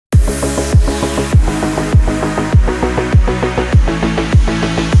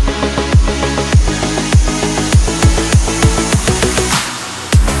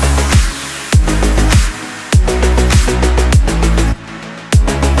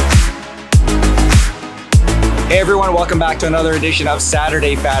Hey everyone, welcome back to another edition of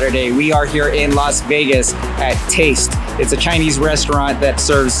Saturday Faturday. We are here in Las Vegas at Taste. It's a Chinese restaurant that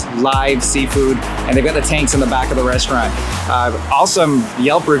serves live seafood, and they've got the tanks in the back of the restaurant. Awesome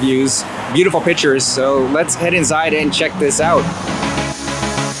Yelp reviews, beautiful pictures, so let's head inside and check this out.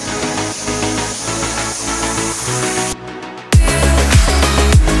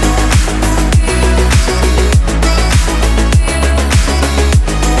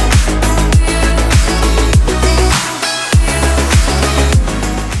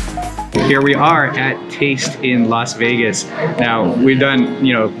 Here we are at Taste in Las Vegas. Now, we've done,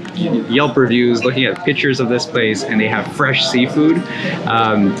 Yelp reviews looking at pictures of this place, and they have fresh seafood.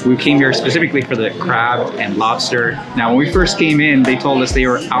 We came here specifically for the crab and lobster. Now, when we first came in, they told us they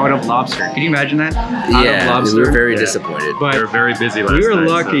were out of lobster. Can you imagine that? Out of lobster. We were very disappointed. But they were very busy last night. We were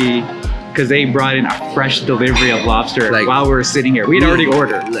lucky because they brought in a fresh delivery of lobster while we were sitting here. We'd already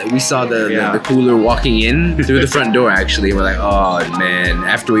ordered. We saw the cooler walking in through the front door, actually. We're like, oh man,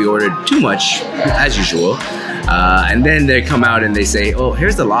 after we ordered too much, as usual. And then they come out and they say, oh,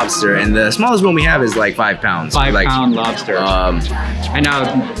 here's the lobster. And the smallest one we have is like 5 pounds. 5-pound lobster. And now,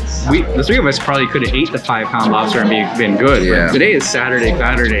 the three of us probably could have ate the 5-pound lobster and been good. Yeah. But today is Saturday,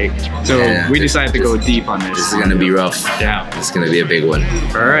 so we decided to go deep on this. This is gonna be rough. Yeah. It's gonna be a big one.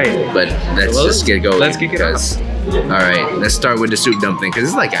 All right. But let's just get going. Let's kick it off. All right, let's start with the soup dumpling, because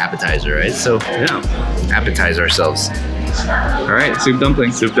it's like appetizer, right? So yeah, appetize ourselves. All right, soup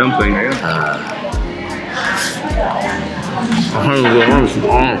dumpling. Soup dumpling. It's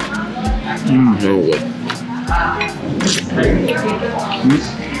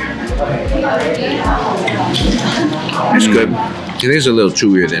good. I think it's a little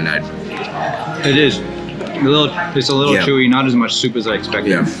chewier than that. It is. It's a little chewy, not as much soup as I expected.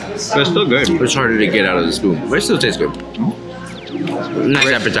 Yeah. But it's still good. It's harder to get out of the spoon, but it still tastes good.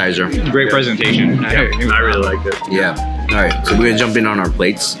 Nice appetizer. Great presentation. I really liked it. Yeah. All right, so we're gonna jump in on our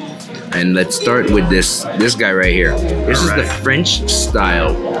plates. And let's start with this guy right here. This is the French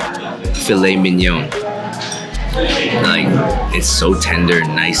style filet mignon. Like, it's so tender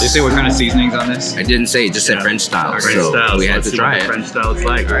and nice. Did you say what kind of seasonings on this? I didn't say, it just said French style. French style. We had to try it. French style it's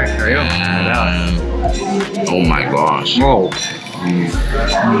like. All right, here we go. Oh my gosh. Whoa.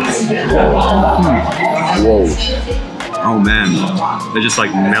 Whoa. Oh man, it just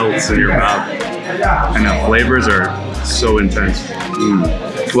like melts in your mouth. And the flavors are so intense.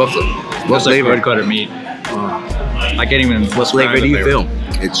 What flavor? Like red meat. I can't even. What flavor do you feel?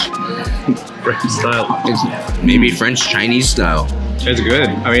 It's French style. It's maybe French Chinese style. It's good.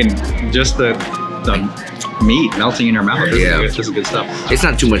 I mean, just the meat melting in your mouth. This is good stuff. It's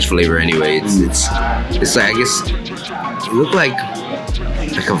not too much flavor anyway. It's like, I guess it looked like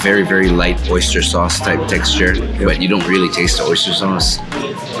a very, very light oyster sauce type texture, but you don't really taste the oyster sauce.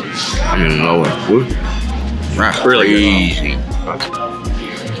 I don't know. Really easy.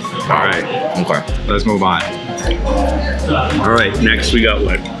 All right. Okay. Let's move on. All right. Next, we got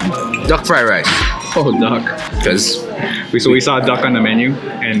what? Duck fried rice. Oh, duck. Because we saw a duck on the menu,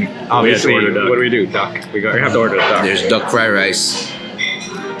 and obviously, what do we do? Duck. We have to order a duck. There's duck fried rice.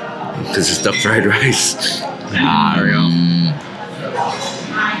 Because it's duck fried rice. There we go.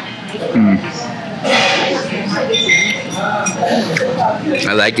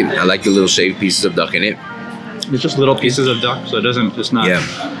 I like it. I like the little shaved pieces of duck in it. It's just little pieces of duck, so it's not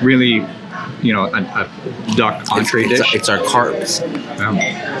really, a duck entree dish. It's our carbs.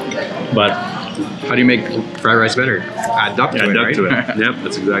 But how do you make fried rice better? Add duck to it, right? Yep,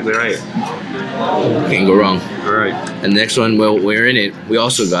 that's exactly right. Can't go wrong. All right. And the next one, well, we're in it. We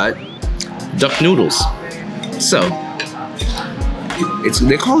also got duck noodles. So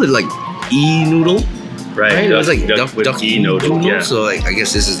they call it like e-noodle. Right. It was like duck e-noodle. Yeah. So like, I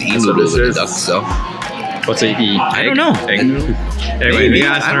guess this is e-noodle with the duck. So what's a e? I don't know. Egg noodle? Anyway, we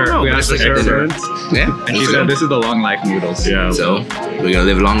asked her. We asked the server. Yeah. And she said this is the long life noodles. Yeah. So we're gonna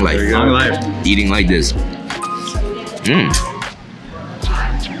live a long life. Long life. Eating like this.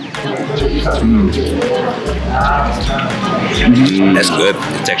 That's good.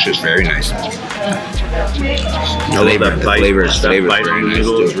 The texture is very nice. The flavor is very nice.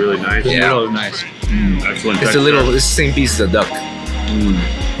 Noodle is really nice. Yeah. Noodle is nice. Excellent. It's it's the same piece of duck,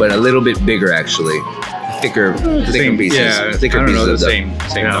 but a little bit bigger actually. Thicker pieces. Yeah, thicker pieces of duck.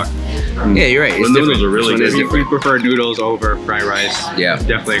 Same duck. Yeah, you're right. The noodles are really good. If we prefer noodles over fried rice,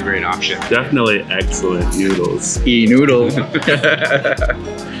 definitely a great option. Definitely excellent noodles. E-noodle.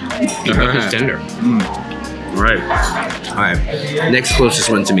 It's tender. All right. Next closest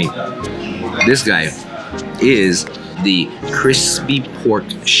one to me. This guy is the crispy pork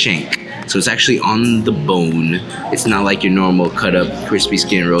shank. So it's actually on the bone. It's not like your normal cut up crispy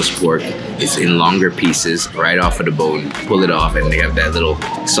skin roast pork. It's in longer pieces right off of the bone. Pull it off and they have that little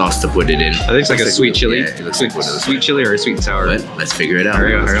sauce to put it in. I think it's like a sweet chili. Yeah, it looks like one of those. Sweet chili or sweet and sour. But let's figure it out. There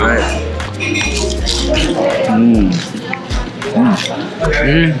we go. Let's Try try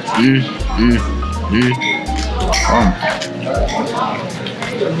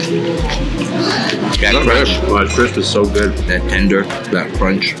That crunch. Oh, that crisp is so good. That tender, that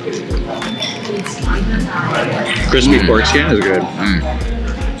crunch. Crispy pork skin is good.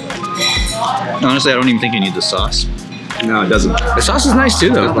 Honestly, I don't even think you need the sauce. No, it doesn't. The sauce is nice too,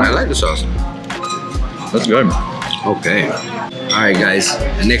 though. I like the sauce. That's good. Okay. All right, guys.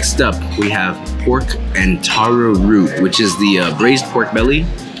 Next up, we have pork and taro root, which is the braised pork belly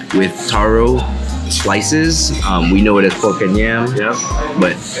with taro slices. We know it as pork and yam. Yep.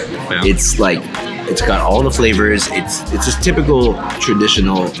 But it's like, it's got all the flavors. It's a typical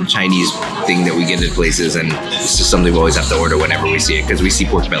traditional Chinese thing that we get at places, and it's just something we always have to order whenever we see it because we see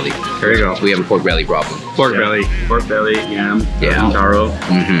pork belly. There you go. We have a pork belly problem. Pork belly. Pork belly, yam, Yeah. taro.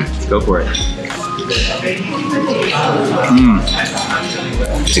 Mm-hmm. Go for it.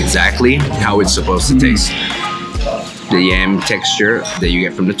 It's exactly how it's supposed to taste. The yam texture that you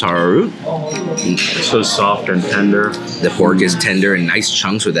get from the taro root. It's so soft and tender. The pork is tender and nice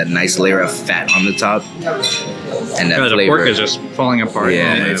chunks with that nice layer of fat on the top. And that Yeah, the flavor. pork is just falling apart.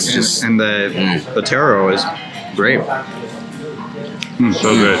 Yeah, and, it's just- and the taro is great.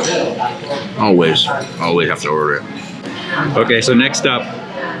 So good. Always have to order it. Okay, so next up,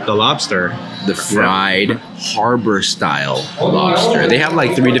 the lobster. The fried harbor style lobster. They have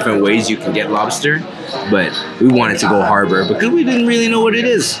like 3 different ways you can get lobster, but we wanted to go harbor because we didn't really know what it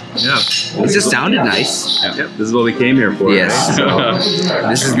is. Yeah. It just sounded nice. Yep. This is what we came here for. Yes. Right? So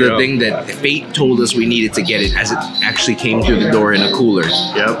this is the thing that fate told us we needed to get it as it actually came through the door in a cooler.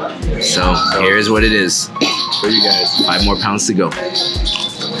 Yep. So here's what it is. For you guys. 5 more pounds to go.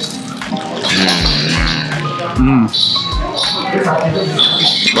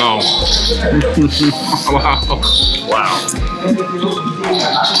 Wow. Wow.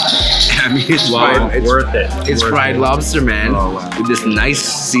 I mean, it's Wow. fried. It's, Worth it. it's Worth fried it. lobster, man, Oh, wow. with this nice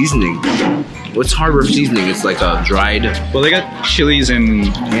seasoning. What's harbor seasoning? It's like a dried. Well, they got chilies and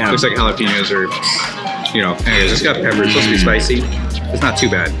Yeah. looks like jalapenos or, you know, anyways, it's got pepper. It's supposed to be spicy. It's not too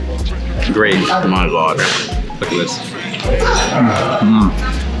bad. Great. Oh my god. Look at this.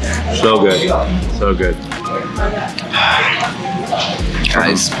 So good. So good.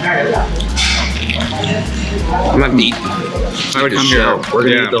 Guys, I'm gonna have to eat. I would the come shell. here. We're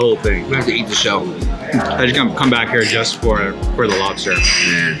gonna Yeah. eat the whole thing. I'm gonna have to eat the shell. I'd come back here just for the lobster.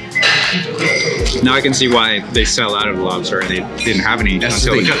 Man, Now I can see why they sell out of the lobster and they didn't have any that's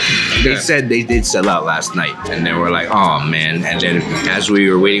until the thing. They said they did sell out last night, and then we're like, oh man. And then as we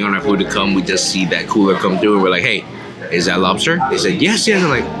were waiting on our food to come, we just see that cooler come through, and we're like, hey, is that lobster? They said yes, yes. We're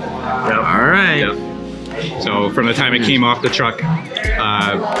like, all right. Yep. So from the time it came off the truck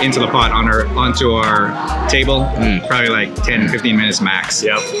into the pot onto our table, probably like 10, 15 minutes max.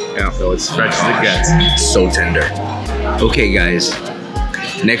 Yep. Yeah. So it's fresh as it gets. So tender. Okay, guys.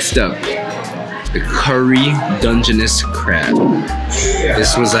 Next up, the curry Dungeness crab.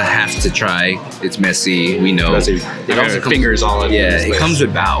 This was a have to try. It's messy, we know. Messy. It also comes, Fingers all over yeah, this it place. comes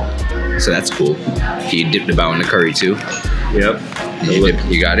with bao, so that's cool. Can you dip the bao in the curry too? Yep.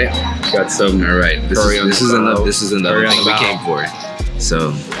 You got it. Got some. All right. This Curry on is the bao. another. This is another Curry on thing the we bao. came for.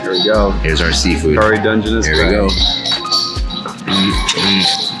 So Here we go. here's our seafood. Curry Dungeness Here we crab. go.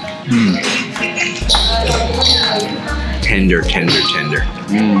 Tender, tender, tender.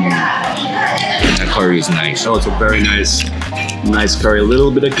 That curry is nice. Oh, it's a very nice curry. A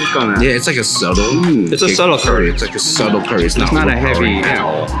little bit of kick on that. Yeah, it's like a subtle. It's a subtle curry. It's like a subtle curry. It's not not a overpowering heavy- at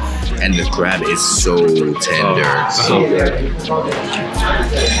all. And the crab is so tender. So good.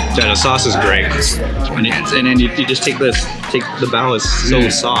 Yeah, the sauce is great. And then you just take the bao is so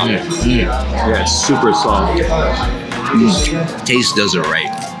soft. Yeah, it's super soft. Taste does it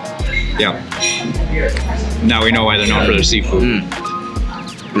right. Yeah. Now we know why they're known for their seafood.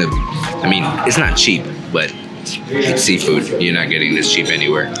 I mean, it's not cheap, but it's seafood. You're not getting this cheap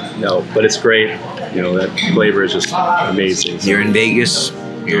anywhere. No, but it's great. You know, that flavor is just amazing. So You're in Vegas.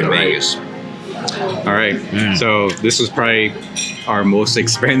 You're in Right. Vegas. All right. So this was probably our most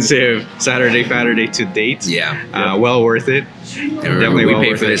expensive Faturday to date. Yeah. Well worth it. And Definitely we well pay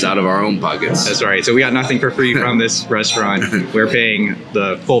worth for it. this out of our own pockets. That's right. So we got nothing for free from this restaurant. We're paying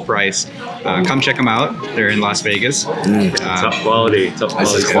the full price. Come check them out. They're in Las Vegas. top quality. Top This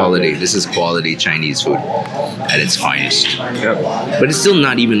quality. is quality. This is quality Chinese food at its finest. Yep. But it's still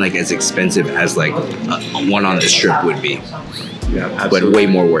not even like as expensive as like one on the strip would be. Yeah, But absolutely. way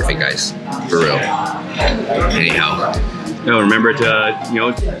more worth it, guys. For real. Anyhow. Yo, remember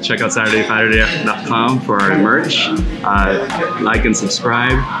to check out SaturdayFaturday.com for our merch. Like and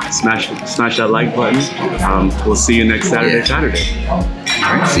subscribe. Smash that like button. We'll see you next Saturday. All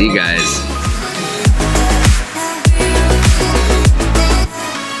right, see you guys.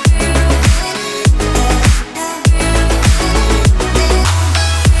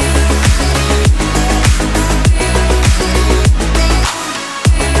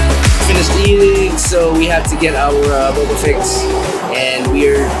 Eating, so we have to get our boba fix, and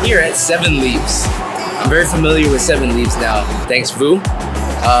we're here at 7 Leaves. I'm very familiar with 7 Leaves now, thanks Vu.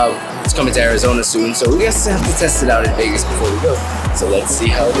 It's coming to Arizona soon, so we guess have to test it out in Vegas before we go. So let's see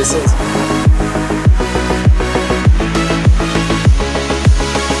how this is.